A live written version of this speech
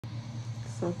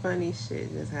Some funny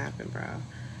shit just happened, bro.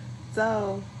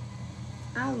 So,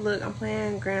 I'm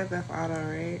playing Grand Theft Auto,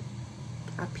 right?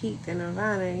 I peeked in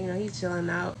Nirvana, he chilling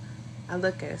out. I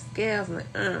look at scales, I'm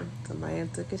like, somebody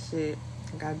took a shit.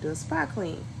 I gotta do a spot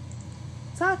clean.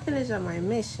 So I finish up my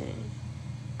mission.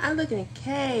 I look in a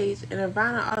cage, and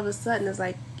Nirvana all of a sudden is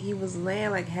like he was laying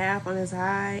like half on his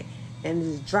hide and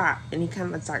just dropped, and he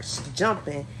kind of starts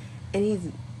jumping, and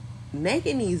he's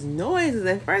making these noises.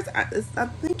 At first, I'm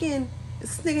thinking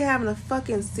this nigga having a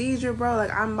fucking seizure, bro.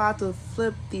 Like I'm about to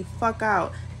flip the fuck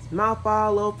out. His mouth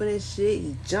all open and shit.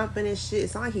 He jumping and shit.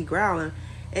 It's not like he growling.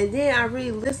 And then I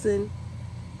really listen.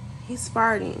 He's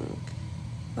farting.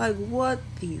 Like what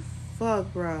the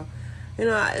fuck, bro?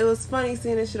 It was funny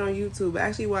seeing this shit on YouTube. But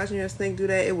actually watching your snake do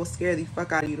that, it will scare the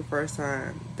fuck out of you the first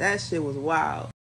time. That shit was wild.